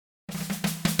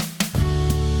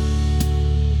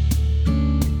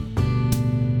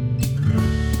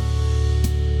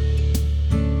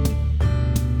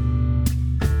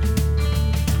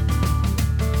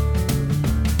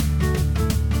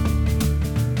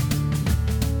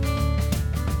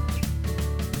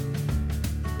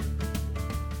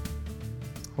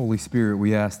Holy Spirit,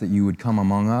 we ask that you would come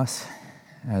among us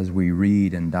as we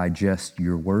read and digest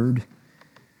your word,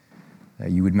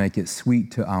 that you would make it sweet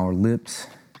to our lips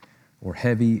or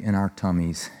heavy in our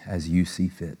tummies as you see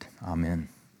fit. Amen.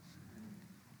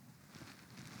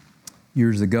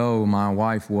 Years ago, my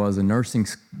wife was a nursing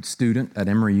student at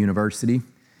Emory University,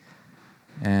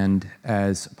 and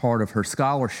as part of her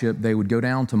scholarship, they would go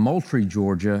down to Moultrie,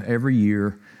 Georgia every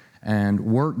year and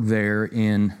work there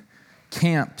in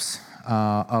camps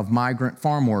of migrant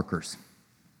farm workers.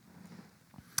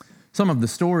 Some of the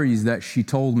stories that she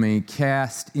told me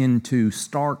cast into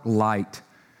stark light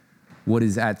what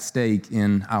is at stake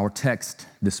in our text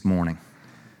this morning,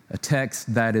 a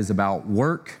text that is about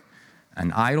work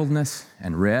and idleness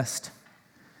and rest.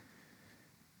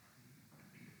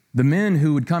 The men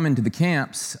who would come into the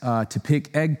camps to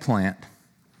pick eggplant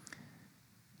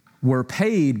were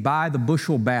paid by the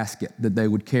bushel basket that they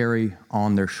would carry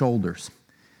on their shoulders.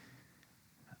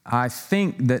 I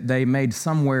think that they made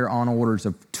somewhere on orders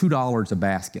of $2 a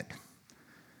basket.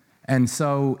 And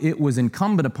so it was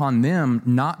incumbent upon them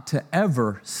not to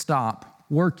ever stop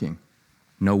working.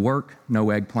 No work, no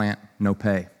eggplant, no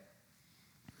pay.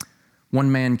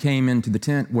 One man came into the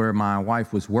tent where my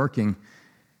wife was working,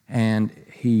 and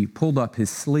he pulled up his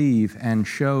sleeve and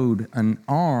showed an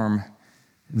arm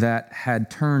that had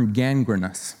turned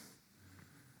gangrenous.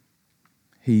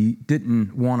 He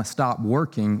didn't want to stop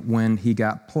working when he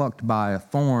got plucked by a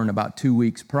thorn about 2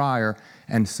 weeks prior,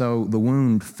 and so the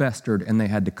wound festered and they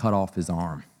had to cut off his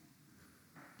arm.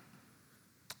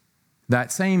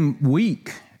 That same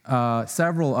week,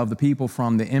 several of the people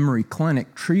from the Emory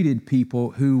Clinic treated people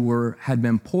who had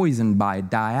been poisoned by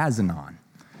diazinon,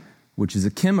 which is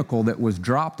a chemical that was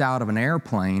dropped out of an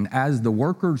airplane as the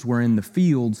workers were in the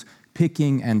fields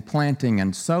picking and planting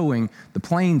and sowing. The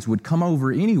planes would come over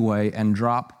anyway and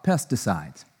drop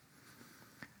pesticides.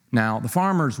 Now, the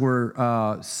farmers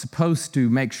were supposed to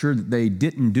make sure that they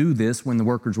didn't do this when the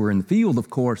workers were in the field, of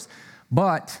course,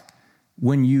 but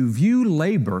when you view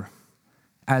labor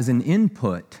as an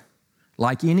input,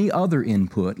 like any other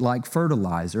input, like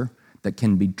fertilizer, that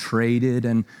can be traded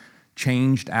and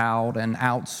changed out and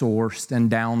outsourced and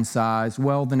downsized,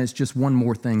 well, then it's just one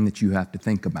more thing that you have to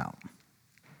think about.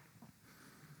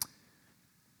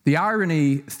 The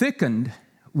irony thickened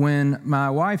when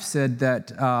my wife said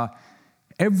that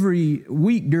every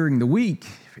week during the week,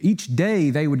 each day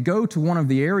they would go to one of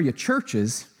the area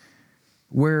churches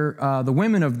where the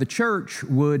women of the church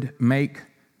would make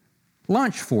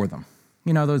lunch for them.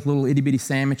 You know, those little itty-bitty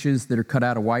sandwiches that are cut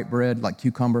out of white bread, like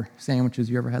cucumber sandwiches.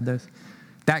 You ever had those?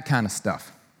 That kind of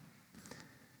stuff.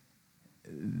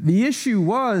 The issue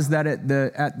was that at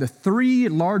the three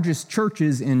largest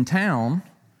churches in town,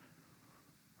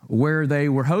 where they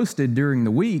were hosted during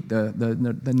the week,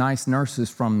 the nice nurses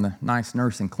from the nice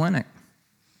nursing clinic,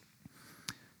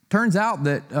 turns out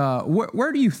that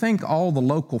where do you think all the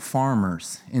local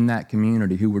farmers in that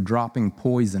community who were dropping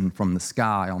poison from the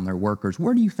sky on their workers,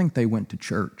 where do you think they went to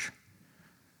church?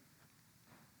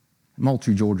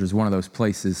 Moultrie, Georgia is one of those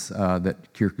places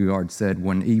that Kierkegaard said,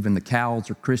 when even the cows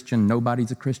are Christian,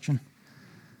 nobody's a Christian.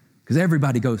 Because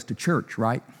everybody goes to church,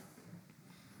 right?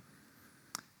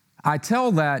 I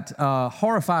tell that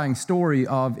horrifying story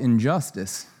of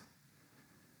injustice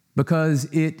because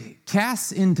it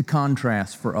casts into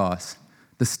contrast for us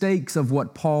the stakes of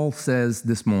what Paul says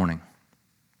this morning.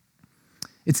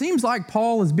 It seems like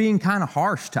Paul is being kind of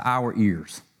harsh to our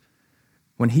ears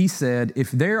when he said,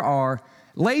 if there are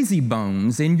lazy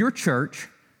bones in your church,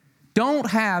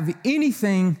 don't have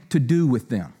anything to do with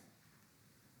them.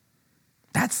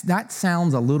 That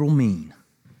sounds a little mean.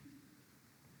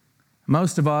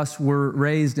 Most of us were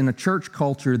raised in a church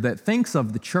culture that thinks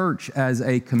of the church as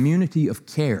a community of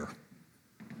care,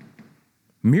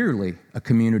 merely a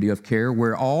community of care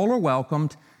where all are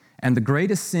welcomed and the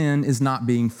greatest sin is not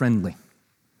being friendly.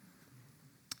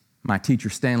 My teacher,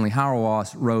 Stanley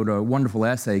Hauerwas, wrote a wonderful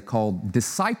essay called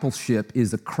Discipleship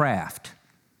is a Craft,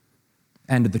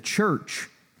 and the church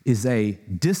is a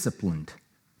disciplined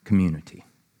community.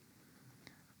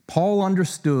 Paul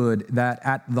understood that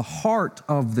at the heart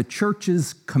of the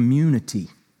church's community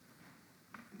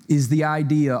is the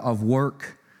idea of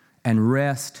work and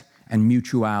rest and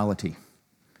mutuality.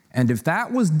 And if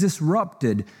that was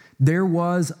disrupted, there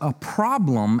was a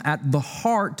problem at the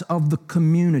heart of the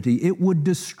community. It would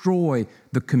destroy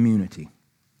the community.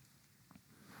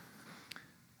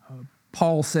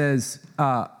 Paul says,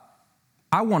 I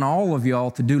want all of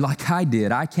y'all to do like I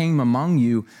did. I came among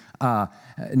you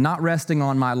not resting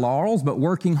on my laurels, but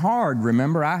working hard.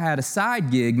 Remember, I had a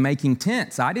side gig making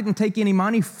tents. I didn't take any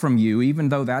money from you, even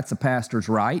though that's a pastor's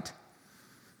right.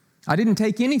 I didn't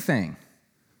take anything.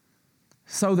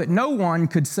 so that no one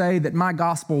could say that my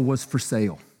gospel was for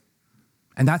sale.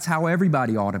 And that's how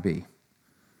everybody ought to be.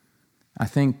 I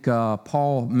think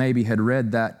Paul maybe had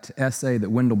read that essay that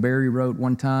Wendell Berry wrote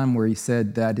one time where he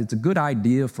said that it's a good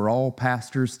idea for all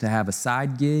pastors to have a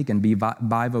side gig and be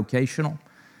bivocational,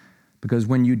 because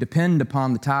when you depend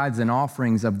upon the tithes and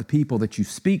offerings of the people that you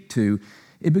speak to,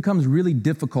 it becomes really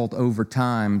difficult over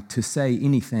time to say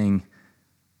anything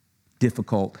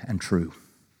difficult and true.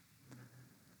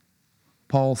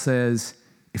 Paul says,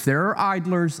 if there are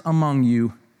idlers among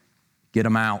you, get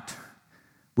them out.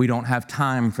 We don't have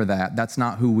time for that. That's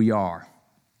not who we are.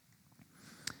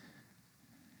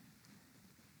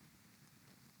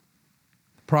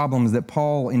 The problems that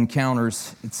Paul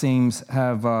encounters, it seems,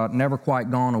 have never quite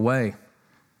gone away.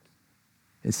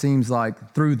 It seems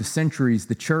like through the centuries,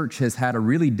 the church has had a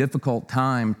really difficult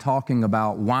time talking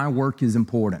about why work is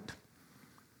important.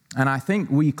 And I think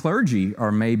we clergy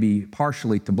are maybe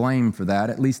partially to blame for that.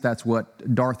 At least that's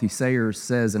what Dorothy Sayers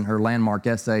says in her landmark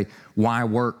essay, Why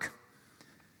Work?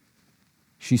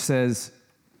 She says,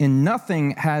 in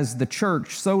nothing has the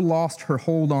church so lost her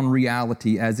hold on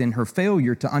reality as in her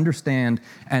failure to understand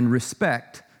and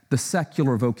respect the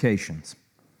secular vocations.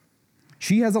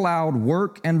 She has allowed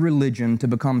work and religion to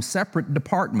become separate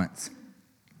departments.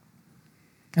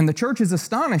 And the church is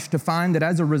astonished to find that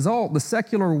as a result, the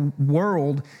secular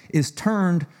world is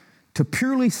turned to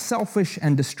purely selfish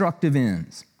and destructive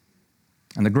ends.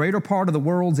 And the greater part of the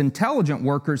world's intelligent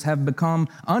workers have become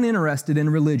uninterested in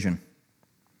religion.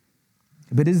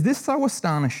 But is this so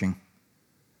astonishing?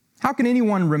 How can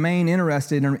anyone remain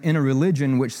interested in a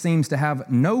religion which seems to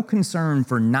have no concern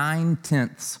for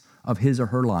 9/10 of his or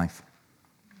her life?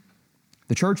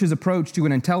 The church's approach to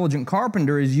an intelligent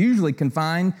carpenter is usually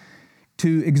confined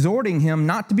to exhorting him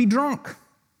not to be drunk,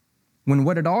 when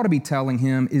what it ought to be telling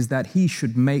him is that he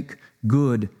should make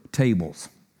good tables.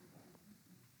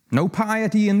 No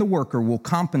piety in the worker will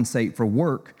compensate for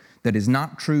work that is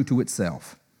not true to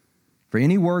itself. For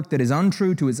any work that is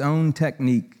untrue to its own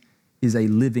technique is a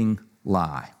living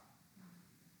lie.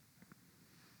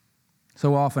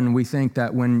 So often we think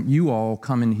that when you all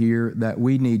come in here that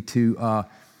we need to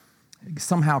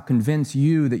somehow convince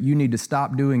you that you need to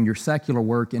stop doing your secular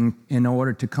work in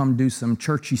order to come do some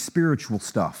churchy spiritual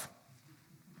stuff.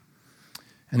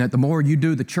 And that the more you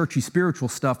do the churchy spiritual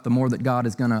stuff, the more that God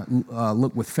is going to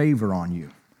look with favor on you.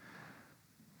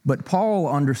 But Paul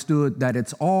understood that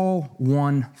it's all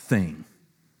one thing.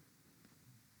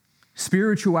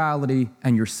 Spirituality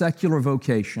and your secular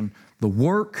vocation, the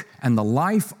work and the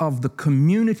life of the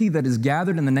community that is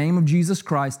gathered in the name of Jesus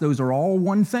Christ, those are all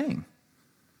one thing.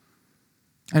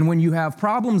 And when you have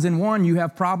problems in one, you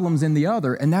have problems in the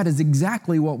other. And that is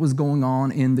exactly what was going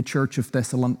on in the church of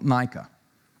Thessalonica.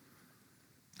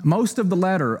 Most of the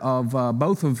letter of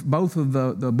both of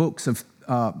the books of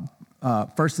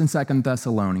 1st and 2nd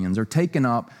Thessalonians are taken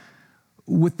up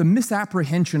with the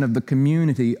misapprehension of the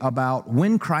community about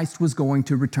when Christ was going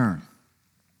to return.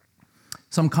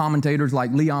 Some commentators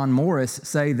like Leon Morris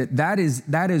say that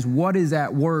is what is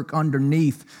at work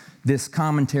underneath this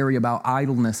commentary about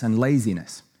idleness and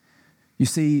laziness. You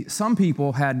see, some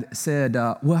people had said,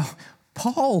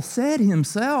 Paul said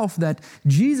himself that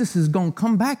Jesus is going to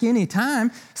come back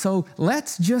anytime, so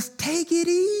let's just take it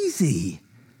easy.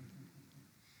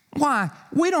 Why?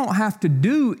 We don't have to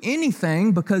do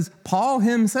anything because Paul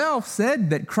himself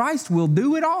said that Christ will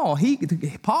do it all.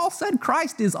 Paul said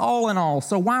Christ is all in all,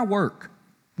 so why work?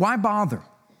 Why bother?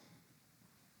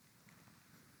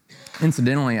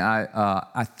 Incidentally,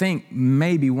 I think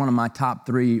maybe one of my top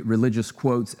 3 religious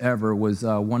quotes ever was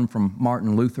one from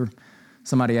Martin Luther.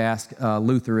 Somebody asked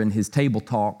Luther in his table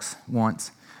talks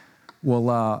once,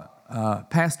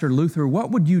 Pastor Luther, what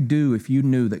would you do if you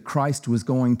knew that Christ was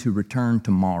going to return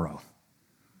tomorrow?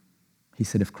 He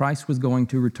said, if Christ was going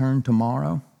to return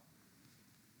tomorrow,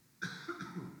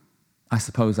 I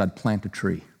suppose I'd plant a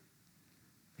tree.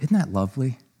 Isn't that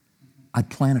lovely? I'd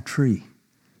plant a tree.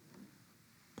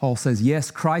 Paul says,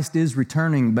 yes, Christ is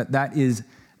returning, but that is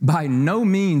by no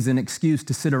means an excuse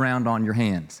to sit around on your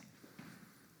hands.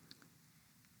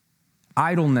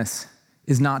 Idleness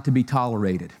is not to be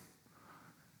tolerated.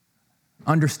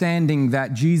 Understanding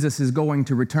that Jesus is going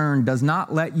to return does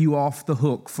not let you off the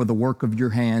hook for the work of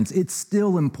your hands. It's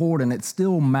still important. It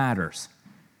still matters.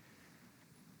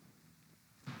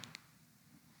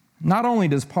 Not only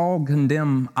does Paul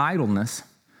condemn idleness,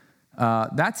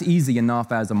 that's easy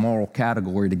enough as a moral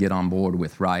category to get on board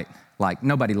with, right? Like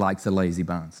nobody likes a lazy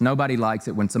bones. Nobody likes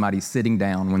it when somebody's sitting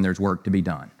down when there's work to be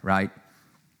done, right?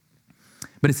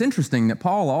 But it's interesting that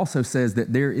Paul also says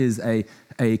that there is a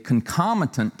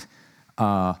concomitant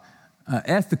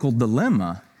ethical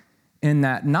dilemma in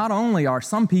that not only are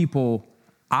some people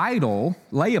idle,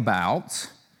 layabouts,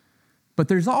 but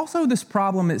there's also this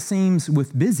problem, it seems,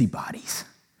 with busybodies.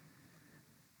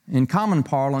 In common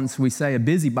parlance, we say a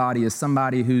busybody is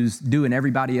somebody who's doing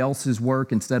everybody else's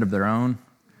work instead of their own.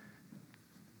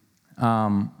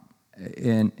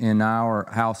 In our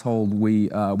household, we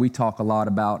talk a lot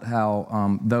about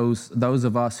how those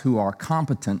of us who are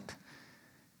competent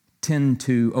tend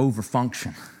to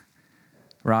overfunction,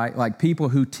 right? Like people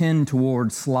who tend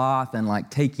towards sloth and like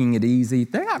taking it easy,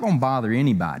 they're not going to bother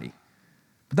anybody.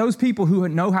 But those people who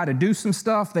know how to do some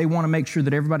stuff, they want to make sure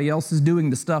that everybody else is doing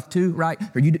the stuff too, right?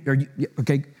 Are you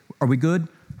okay? Are we good?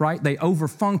 Right? They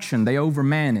overfunction, they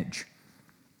overmanage.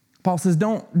 Paul says,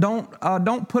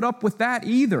 don't put up with that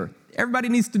either. Everybody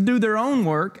needs to do their own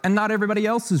work and not everybody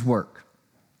else's work.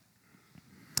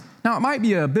 Now, it might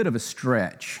be a bit of a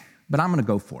stretch, but I'm going to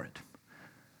go for it.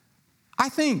 I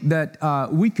think that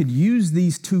we could use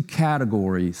these two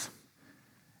categories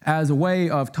as a way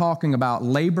of talking about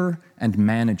labor and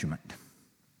management.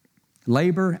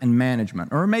 Labor and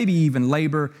management, or maybe even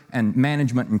labor and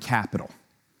management and capital.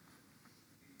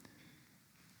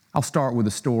 I'll start with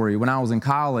a story. When I was in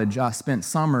college, I spent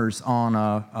summers on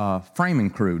a framing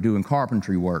crew doing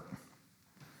carpentry work.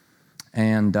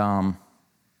 And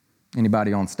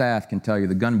anybody on staff can tell you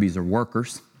the Gunbys are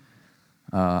workers.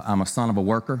 I'm a son of a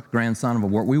worker, grandson of a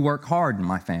worker. We work hard in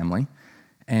my family.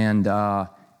 And,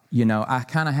 I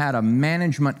kind of had a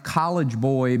management college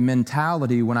boy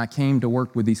mentality when I came to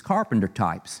work with these carpenter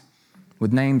types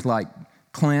with names like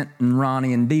Clint and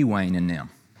Ronnie and Dwayne in them.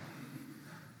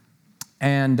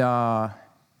 And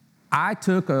I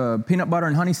took a peanut butter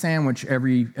and honey sandwich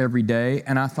every day,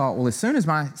 and I thought, well, as soon as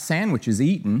my sandwich is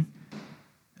eaten,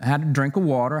 I had a drink of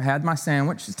water, I had my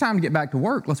sandwich. It's time to get back to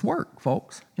work. Let's work,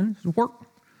 folks. Let's work.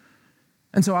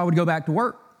 And so I would go back to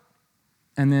work.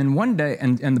 And then one day,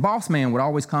 and the boss man would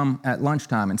always come at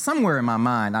lunchtime, and somewhere in my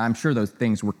mind, I'm sure those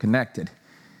things were connected.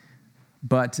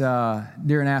 But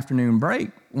during afternoon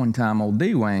break, one time, old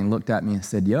Dwayne looked at me and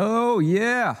said, "Yo,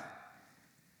 yeah.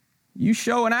 You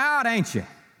showing out, ain't you?"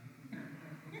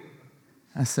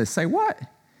 I said, "Say what?"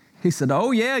 He said,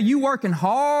 "Oh, yeah, you working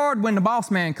hard when the boss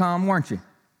man come, weren't you?"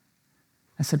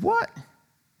 I said, "What?"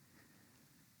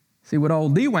 See, what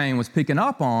old Dwayne was picking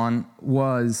up on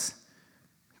was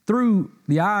through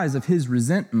the eyes of his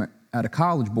resentment at a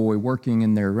college boy working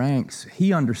in their ranks,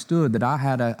 he understood that I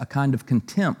had a kind of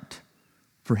contempt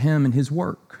for him and his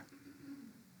work.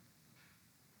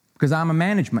 Because I'm a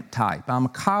management type, I'm a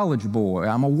college boy,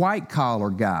 I'm a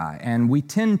white-collar guy, and we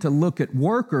tend to look at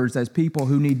workers as people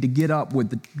who need to get up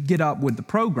with the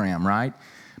program, right?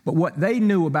 But what they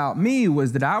knew about me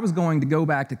was that I was going to go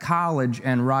back to college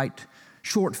and write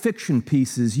short fiction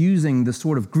pieces using the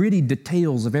sort of gritty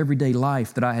details of everyday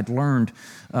life that I had learned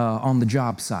on the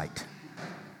job site.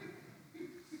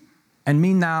 And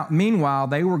meanwhile,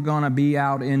 they were going to be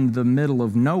out in the middle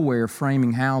of nowhere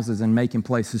framing houses and making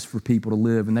places for people to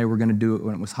live. And they were going to do it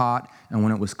when it was hot and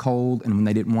when it was cold and when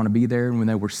they didn't want to be there and when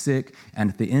they were sick. And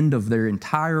at the end of their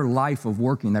entire life of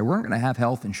working, they weren't going to have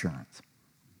health insurance.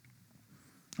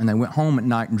 And they went home at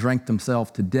night and drank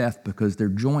themselves to death because their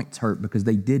joints hurt because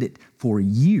they did it for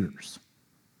years.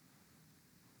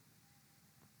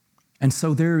 And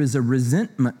so there is a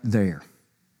resentment there.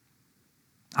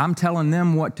 I'm telling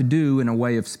them what to do in a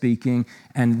way of speaking,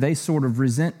 and they sort of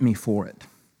resent me for it.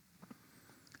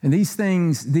 And these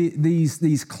things,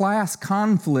 these class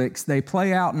conflicts, they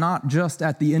play out not just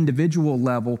at the individual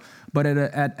level, but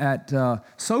at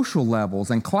social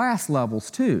levels and class levels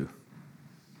too.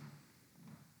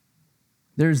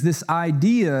 There's this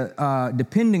idea,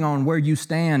 depending on where you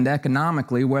stand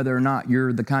economically, whether or not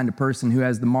you're the kind of person who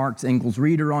has the Marx Engels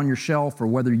reader on your shelf or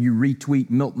whether you retweet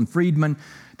Milton Friedman,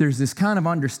 there's this kind of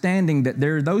understanding that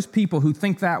there are those people who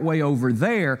think that way over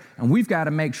there, and we've got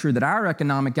to make sure that our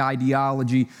economic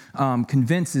ideology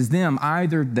convinces them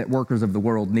either that workers of the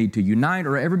world need to unite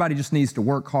or everybody just needs to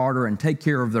work harder and take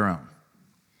care of their own.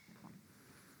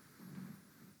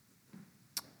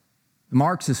 The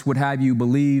Marxists would have you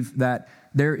believe that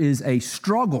there is a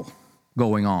struggle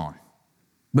going on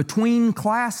between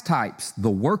class types, the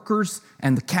workers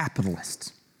and the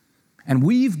capitalists. And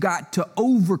we've got to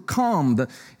overcome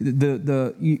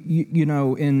in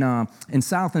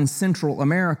South and Central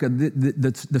America,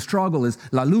 the struggle is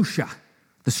la lucha,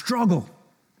 the struggle.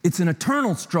 It's an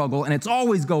eternal struggle, and it's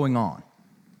always going on.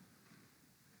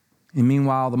 And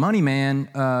meanwhile, the money man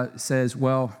says,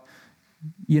 well,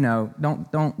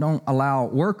 don't allow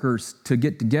workers to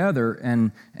get together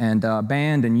and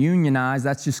band and unionize.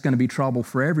 That's just going to be trouble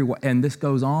for everyone. And this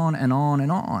goes on and on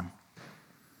and on.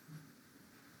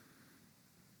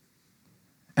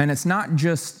 And it's not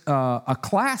just a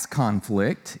class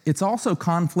conflict, it's also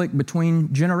conflict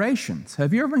between generations.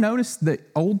 Have you ever noticed that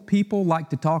old people like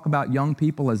to talk about young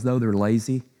people as though they're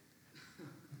lazy?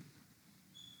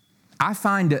 I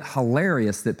find it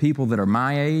hilarious that people that are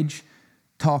my age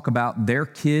talk about their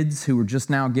kids who are just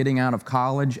now getting out of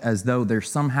college as though they're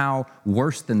somehow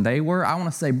worse than they were. I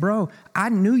want to say, bro, I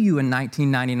knew you in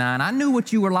 1999. I knew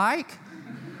what you were like.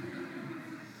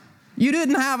 You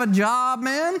didn't have a job,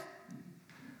 man.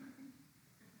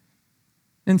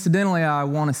 Incidentally, I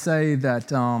want to say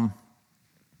that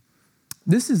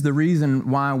this is the reason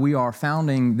why we are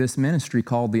founding this ministry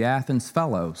called the Athens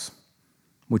Fellows,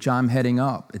 which I'm heading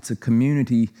up. It's a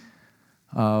community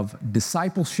of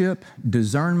discipleship,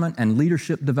 discernment, and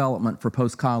leadership development for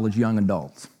post-college young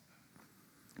adults.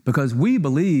 Because we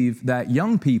believe that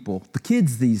young people, the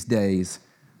kids these days,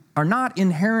 are not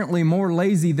inherently more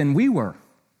lazy than we were.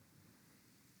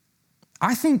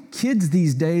 I think kids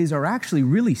these days are actually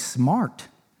really smart.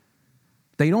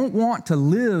 They don't want to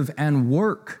live and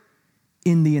work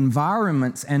in the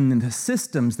environments and in the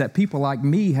systems that people like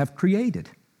me have created.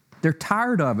 They're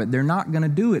tired of it. They're not going to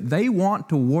do it. They want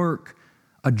to work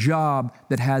a job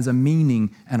that has a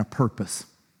meaning and a purpose.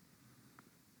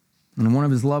 In one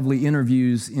of his lovely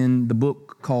interviews in the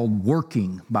book called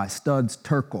Working by Studs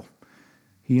Terkel,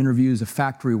 he interviews a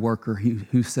factory worker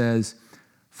who says,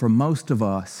 for most of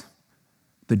us,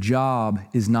 the job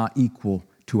is not equal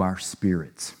to our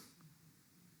spirits.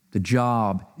 The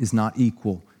job is not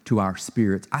equal to our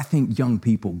spirits. I think young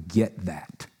people get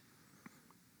that.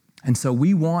 And so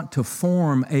we want to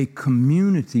form a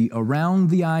community around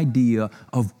the idea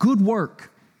of good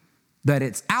work, that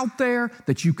it's out there,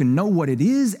 that you can know what it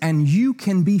is, and you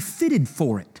can be fitted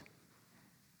for it.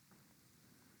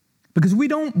 Because we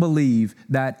don't believe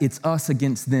that it's us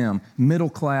against them, middle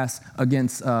class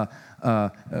against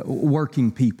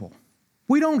working people.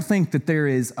 We don't think that there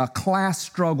is a class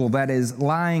struggle that is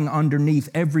lying underneath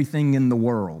everything in the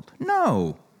world.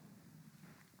 No.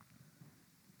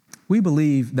 We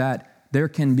believe that there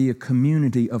can be a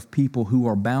community of people who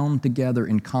are bound together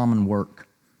in common work.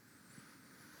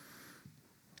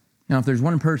 Now, if there's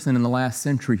one person in the last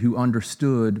century who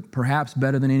understood, perhaps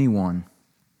better than anyone,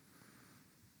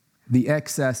 the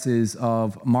excesses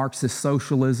of Marxist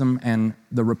socialism and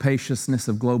the rapaciousness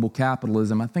of global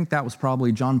capitalism, I think that was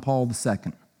probably John Paul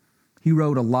II. He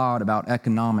wrote a lot about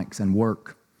economics and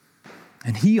work.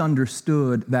 And he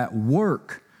understood that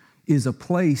work is a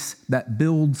place that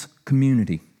builds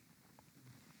community.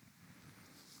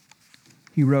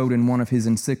 He wrote in one of his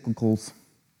encyclicals,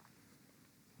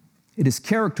 "It is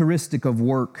characteristic of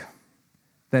work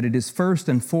that it is first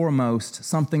and foremost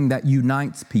something that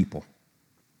unites people.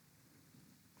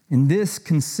 In this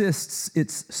consists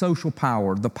its social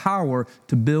power, the power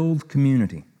to build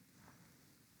community.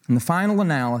 In the final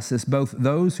analysis, both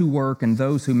those who work and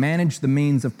those who manage the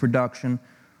means of production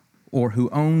or who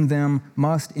own them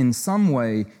must in some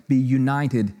way be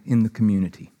united in the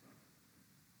community."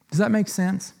 Does that make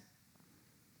sense?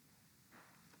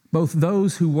 Both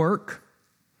those who work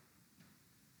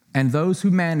and those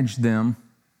who manage them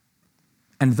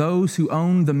and those who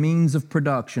own the means of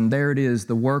production, there it is,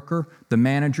 the worker, the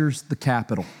managers, the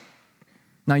capital.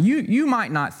 Now, you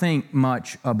might not think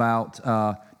much about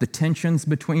the tensions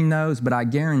between those, but I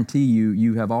guarantee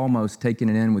you have almost taken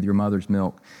it in with your mother's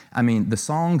milk. I mean, the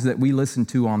songs that we listen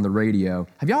to on the radio,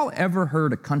 have y'all ever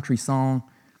heard a country song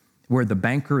where the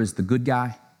banker is the good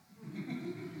guy?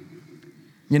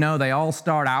 You know, they all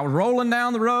start, I was rolling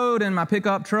down the road in my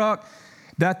pickup truck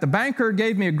that the banker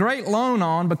gave me a great loan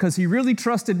on because he really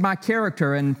trusted my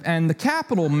character. And the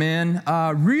capital men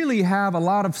really have a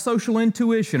lot of social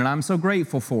intuition, and I'm so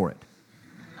grateful for it.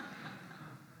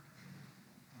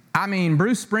 I mean,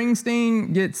 Bruce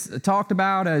Springsteen gets talked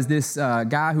about as this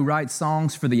guy who writes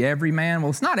songs for the everyman.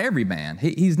 Well, it's not everyman.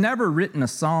 He's never written a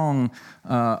song,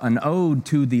 an ode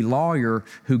to the lawyer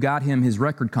who got him his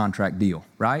record contract deal,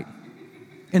 right?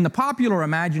 In the popular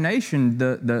imagination,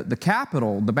 the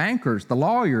capital, the bankers, the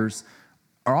lawyers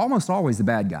are almost always the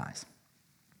bad guys.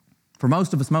 For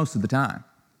most of us, most of the time.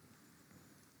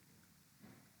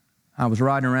 I was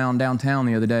riding around downtown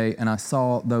the other day and I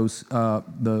saw those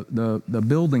the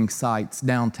building sites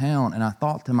downtown, and I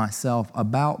thought to myself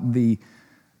about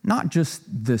not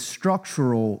just the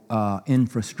structural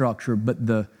infrastructure, but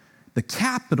the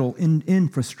capital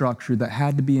infrastructure that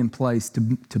had to be in place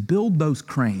to build those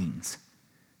cranes.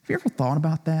 Have you ever thought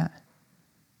about that?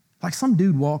 Like some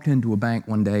dude walked into a bank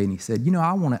one day and he said, you know,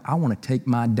 I want to take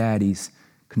my daddy's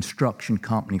construction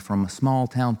company from a small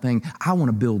town thing. I want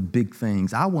to build big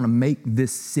things. I want to make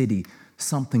this city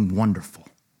something wonderful.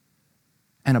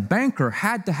 And a banker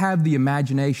had to have the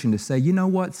imagination to say, you know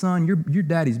what, son, your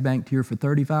daddy's banked here for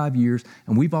 35 years,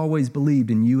 and we've always believed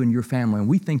in you and your family, and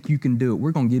we think you can do it.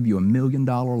 We're going to give you $1 million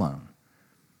loan.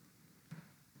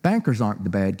 Bankers aren't the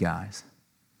bad guys,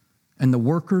 and the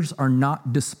workers are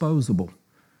not disposable,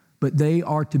 but they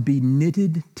are to be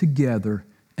knitted together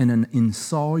in an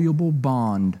insoluble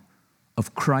bond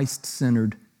of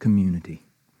Christ-centered community.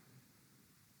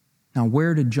 Now,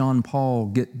 where did John Paul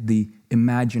get the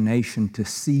imagination to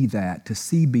see that, to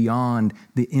see beyond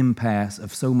the impasse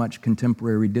of so much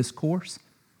contemporary discourse?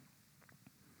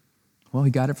 Well,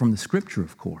 he got it from the Scripture,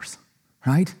 of course,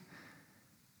 right?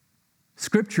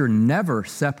 Scripture never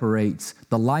separates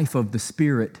the life of the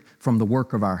Spirit from the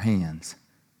work of our hands.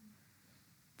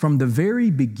 From the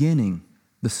very beginning,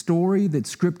 the story that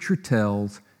Scripture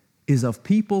tells is of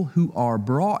people who are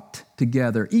brought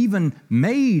together, even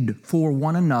made for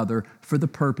one another for the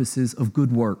purposes of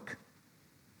good work.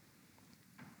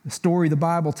 The story the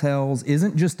Bible tells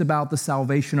isn't just about the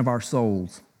salvation of our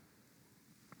souls,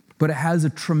 but it has a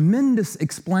tremendous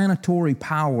explanatory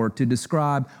power to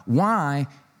describe why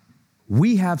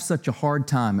we have such a hard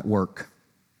time at work.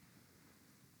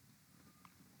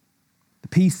 The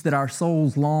peace that our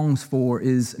souls longs for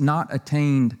is not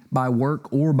attained by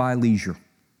work or by leisure.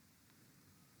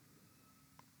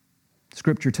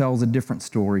 Scripture tells a different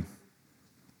story.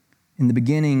 In the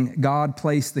beginning, God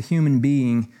placed the human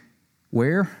being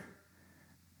where?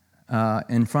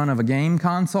 In front of a game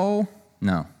console?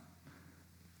 No.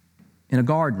 In a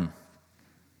garden.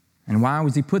 And why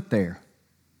was he put there?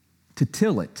 To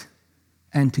till it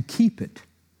and to keep it.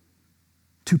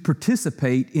 To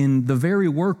participate in the very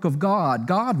work of God.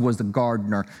 God was the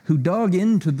gardener who dug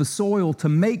into the soil to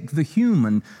make the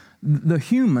human. The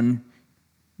human,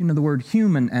 you know the word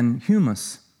human and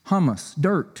humus,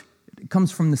 dirt. It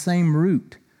comes from the same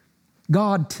root.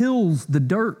 God tills the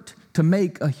dirt to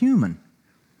make a human.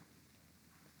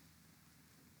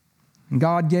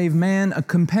 God gave man a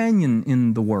companion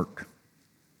in the work,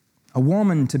 a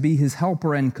woman to be his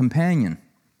helper and companion.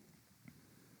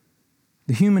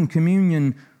 The human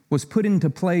communion was put into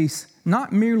place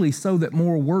not merely so that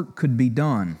more work could be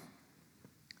done,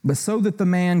 but so that the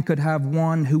man could have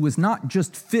one who was not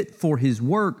just fit for his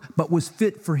work, but was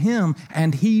fit for him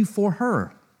and he for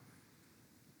her.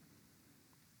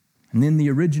 And then the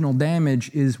original damage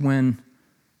is when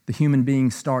the human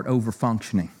beings start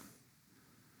over-functioning.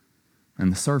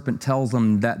 And the serpent tells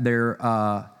them that they're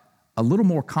a little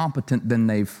more competent than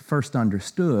they've first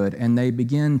understood, and they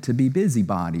begin to be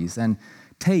busybodies and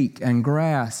take and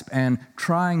grasp and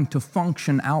trying to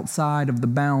function outside of the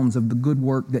bounds of the good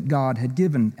work that God had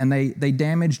given, and they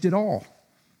damaged it all.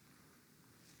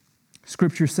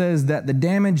 Scripture says that the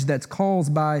damage that's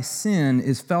caused by sin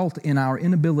is felt in our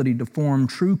inability to form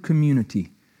true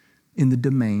community in the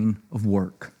domain of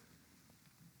work.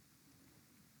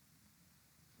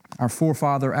 Our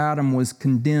forefather Adam was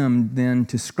condemned then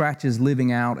to scratch his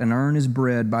living out and earn his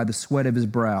bread by the sweat of his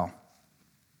brow.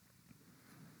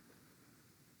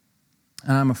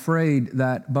 And I'm afraid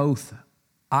that both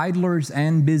idlers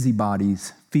and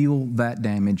busybodies feel that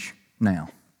damage now.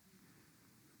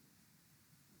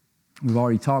 We've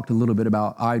already talked a little bit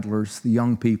about idlers, the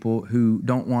young people who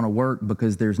don't want to work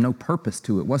because there's no purpose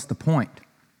to it. What's the point?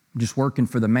 I'm just working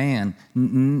for the man.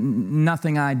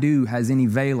 Nothing I do has any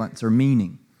valence or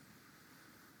meaning.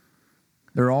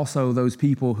 There are also those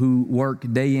people who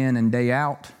work day in and day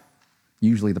out,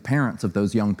 usually the parents of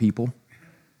those young people,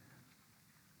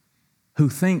 who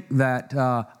think that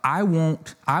I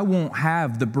won't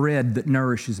have the bread that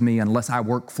nourishes me unless I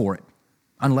work for it,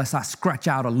 unless I scratch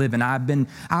out a living.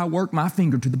 I work my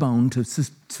finger to the bone to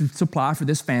supply for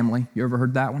this family. You ever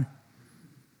heard that one?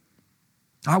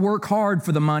 I work hard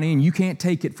for the money and you can't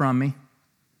take it from me.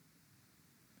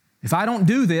 If I don't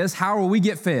do this, how will we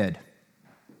get fed?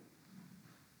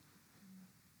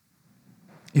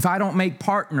 If I don't make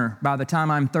partner by the time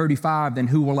I'm 35, then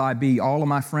who will I be? All of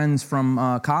my friends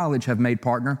from college have made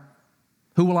partner.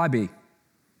 Who will I be?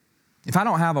 If I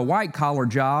don't have a white-collar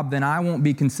job, then I won't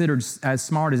be considered as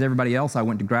smart as everybody else I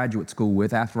went to graduate school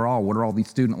with. After all, what are all these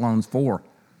student loans for?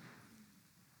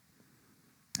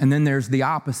 And then there's the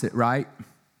opposite, right?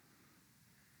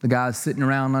 The guy's sitting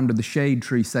around under the shade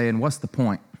tree saying, what's the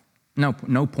point? No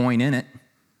point in it.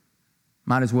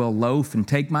 Might as well loaf and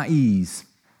take my ease.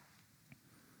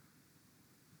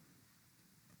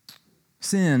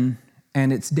 Sin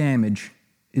and its damage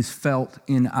is felt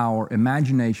in our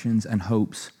imaginations and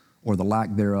hopes, or the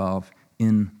lack thereof,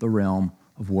 in the realm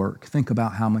of work. Think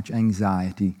about how much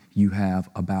anxiety you have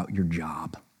about your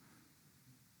job.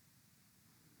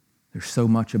 There's so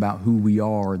much about who we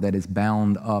are that is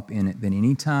bound up in it that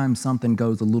anytime something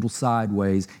goes a little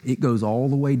sideways, it goes all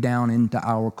the way down into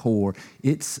our core.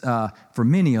 It's, for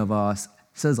many of us,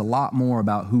 says a lot more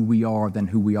about who we are than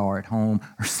who we are at home,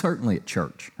 or certainly at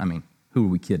church. I mean, who are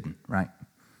we kidding, right?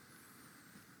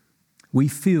 We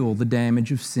feel the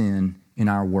damage of sin in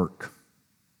our work.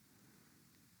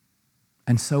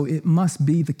 And so it must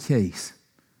be the case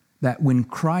that when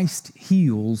Christ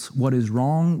heals what is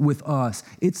wrong with us,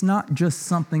 it's not just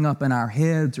something up in our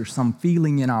heads or some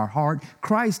feeling in our heart.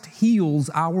 Christ heals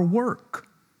our work.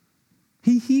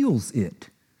 He heals it.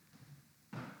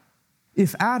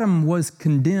 If Adam was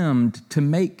condemned to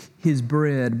make his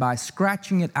bread by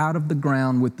scratching it out of the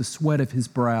ground with the sweat of his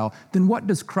brow, then what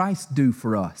does Christ do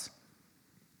for us?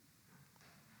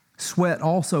 Sweat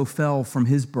also fell from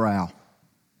his brow.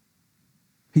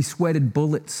 He sweated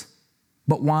bullets.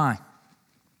 But why?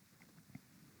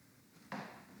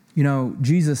 You know,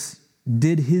 Jesus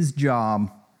did his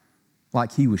job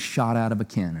like he was shot out of a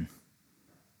cannon.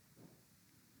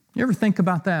 You ever think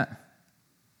about that?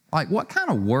 Like, what kind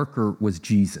of worker was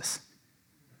Jesus?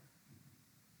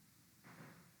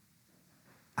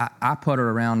 I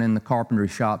putter around in the carpentry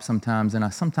shop sometimes, and I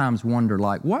sometimes wonder,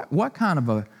 like, what kind of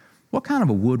a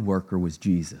woodworker was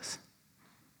Jesus?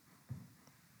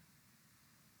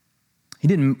 He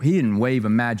didn't wave a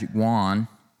magic wand.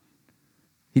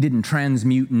 He didn't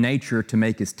transmute nature to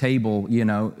make his table,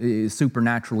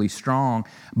 supernaturally strong.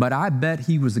 But I bet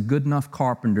he was a good enough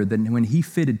carpenter that when he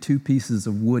fitted two pieces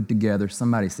of wood together,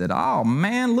 somebody said, "Oh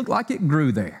man, looked like it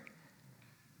grew there."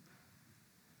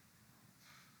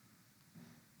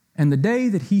 And the day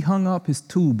that he hung up his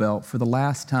tool belt for the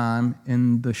last time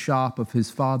in the shop of his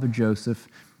father Joseph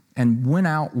and went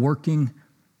out working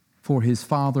for his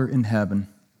Father in heaven,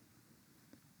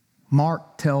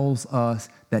 Mark tells us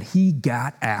that he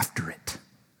got after it,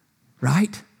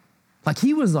 right? Like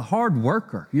he was a hard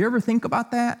worker. You ever think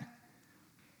about that?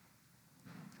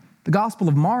 The Gospel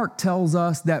of Mark tells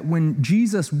us that when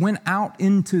Jesus went out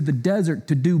into the desert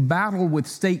to do battle with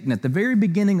Satan at the very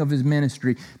beginning of his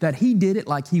ministry, that he did it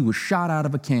like he was shot out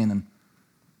of a cannon.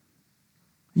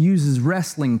 He uses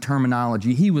wrestling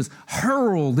terminology. He was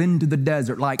hurled into the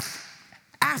desert like,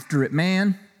 after it,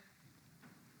 man.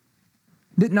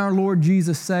 Didn't our Lord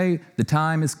Jesus say, "The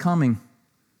time is coming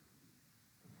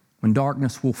when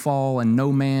darkness will fall and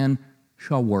no man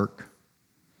shall work.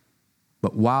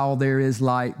 But while there is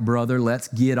light, brother, let's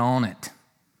get on it."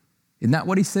 Isn't that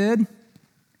what he said?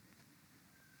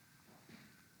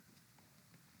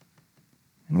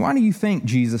 And why do you think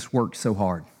Jesus worked so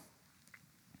hard?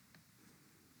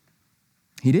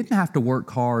 He didn't have to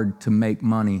work hard to make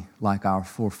money like our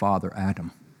forefather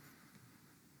Adam.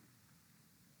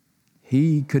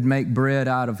 He could make bread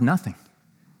out of nothing,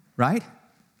 right?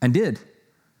 And did.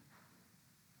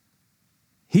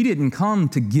 He didn't come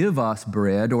to give us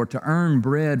bread or to earn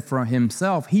bread for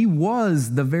himself. He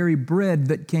was the very bread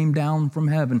that came down from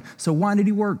heaven. So why did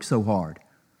he work so hard?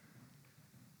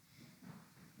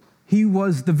 He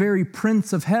was the very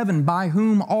Prince of Heaven by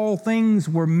whom all things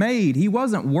were made. He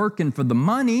wasn't working for the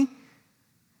money.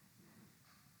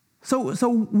 So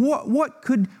what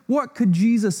could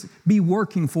Jesus be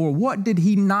working for? What did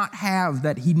he not have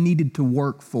that he needed to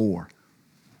work for?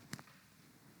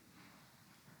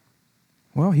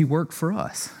 Well, he worked for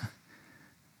us.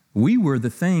 We were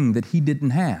the thing that he didn't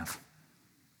have,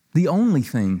 the only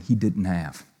thing he didn't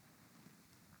have.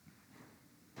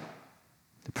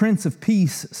 The Prince of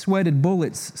Peace sweated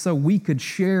bullets so we could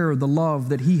share the love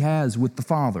that he has with the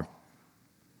Father.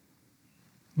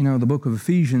 You know, the book of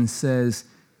Ephesians says,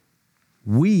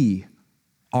 we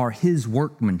are his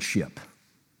workmanship.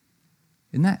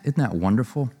 Isn't that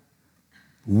wonderful?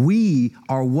 We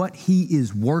are what he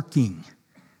is working.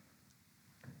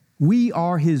 We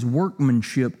are his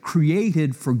workmanship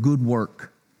created for good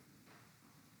work.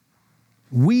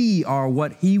 We are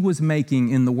what he was making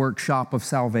in the workshop of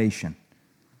salvation.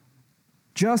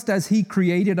 Just as he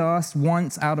created us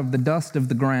once out of the dust of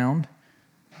the ground,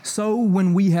 so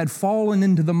when we had fallen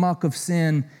into the muck of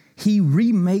sin, he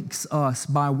remakes us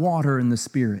by water and the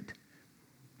Spirit.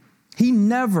 He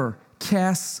never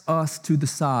casts us to the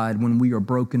side when we are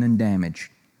broken and damaged.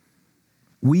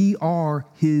 We are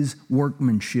his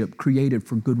workmanship, created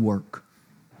for good work.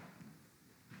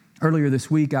 Earlier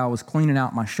this week, I was cleaning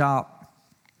out my shop,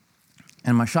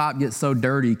 and my shop gets so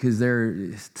dirty because there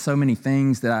are so many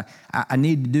things that I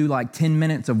need to do like 10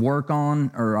 minutes of work on,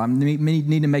 or I need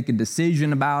to make a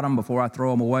decision about them before I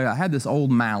throw them away. I had this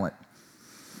old mallet,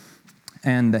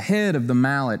 and the head of the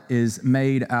mallet is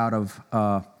made out of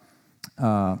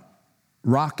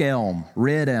rock elm,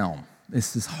 red elm.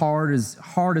 It's as hard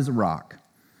as a rock.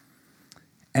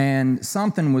 and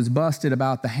something was busted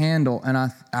about the handle, and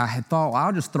I had thought,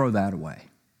 I'll just throw that away.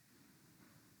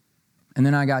 And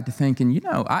then I got to thinking,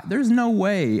 there's no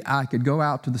way I could go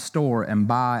out to the store and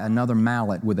buy another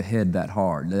mallet with a head that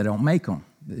hard. They don't make them.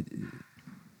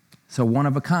 So one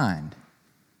of a kind.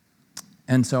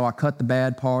 And so I cut the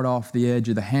bad part off the edge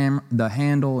of the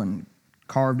handle and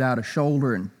carved out a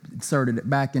shoulder and inserted it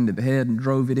back into the head and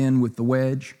drove it in with the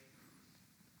wedge.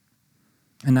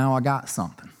 And now I got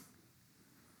something.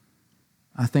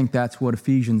 I think that's what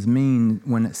Ephesians means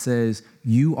when it says,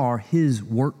 you are His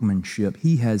workmanship.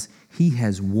 He has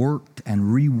worked and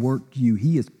reworked you.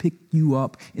 He has picked you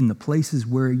up in the places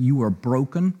where you are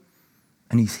broken,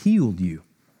 and He's healed you.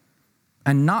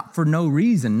 And not for no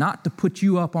reason, not to put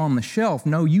you up on the shelf.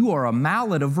 No, you are a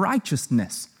mallet of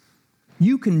righteousness.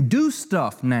 You can do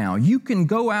stuff now. You can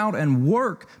go out and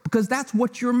work because that's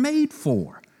what you're made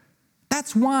for.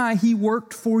 That's why He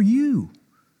worked for you.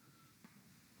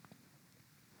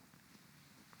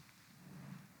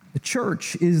 The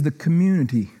church is the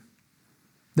community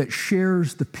that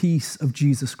shares the peace of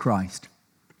Jesus Christ.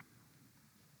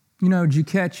 Did you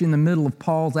catch in the middle of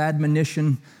Paul's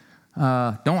admonition,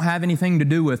 don't have anything to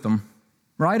do with them?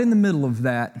 Right in the middle of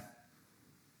that,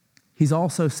 he's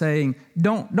also saying,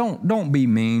 don't be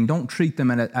mean. Don't treat them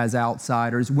as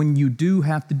outsiders. When you do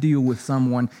have to deal with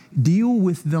someone, deal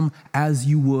with them as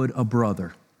you would a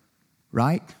brother,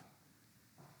 right?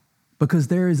 Because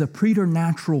there is a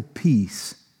preternatural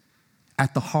peace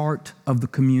at the heart of the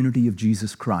community of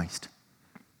Jesus Christ,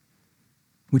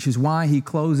 which is why he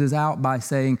closes out by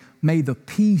saying, may the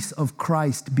peace of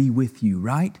Christ be with you,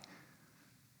 right?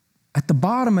 At the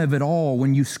bottom of it all,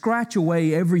 when you scratch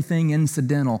away everything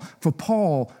incidental, for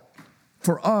Paul,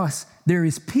 for us, there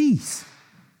is peace.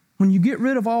 When you get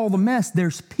rid of all the mess,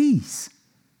 there's peace.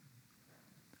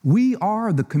 We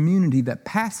are the community that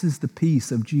passes the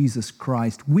peace of Jesus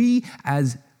Christ. We,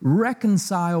 as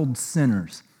reconciled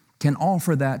sinners, can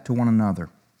offer that to one another.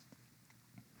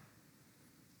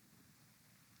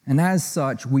 And as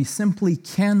such, we simply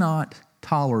cannot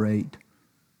tolerate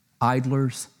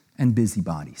idlers and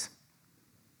busybodies.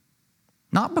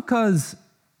 Not because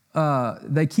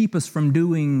they keep us from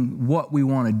doing what we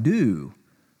want to do,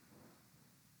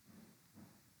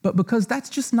 but because that's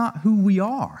just not who we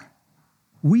are.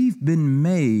 We've been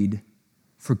made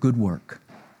for good work.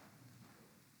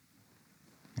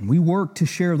 And we work to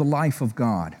share the life of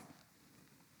God.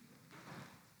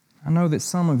 I know that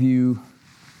some of you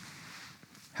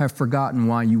have forgotten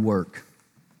why you work.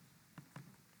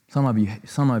 Some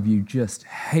of you just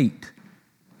hate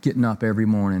getting up every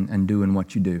morning and doing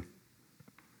what you do.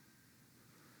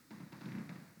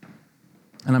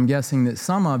 And I'm guessing that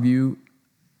some of you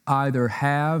either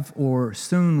have or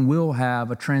soon will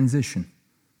have a transition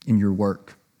in your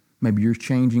work. Maybe you're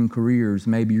changing careers,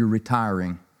 maybe you're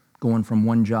retiring, going from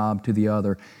one job to the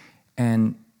other.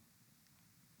 And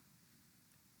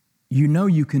you know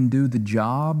you can do the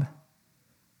job,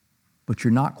 but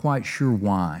you're not quite sure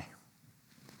why.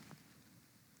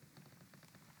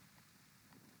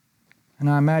 And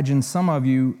I imagine some of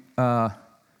you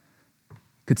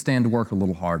could stand to work a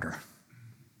little harder.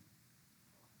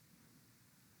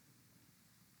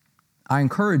 I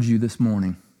encourage you this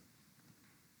morning,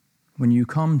 when you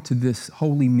come to this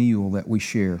holy meal that we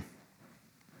share,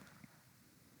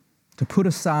 to put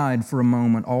aside for a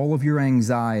moment all of your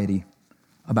anxiety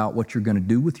about what you're going to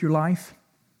do with your life,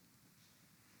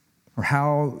 or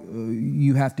how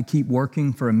you have to keep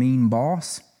working for a mean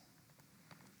boss,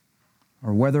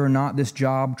 or whether or not this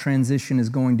job transition is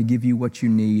going to give you what you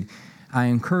need. I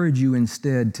encourage you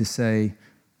instead to say,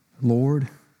 Lord,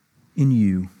 in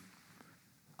you,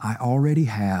 I already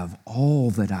have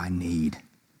all that I need.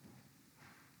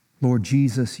 Lord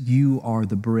Jesus, you are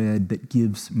the bread that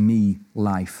gives me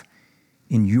life.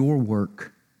 In your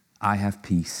work, I have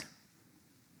peace.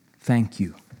 Thank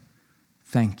you.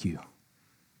 Thank you.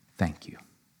 Thank you.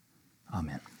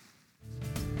 Amen.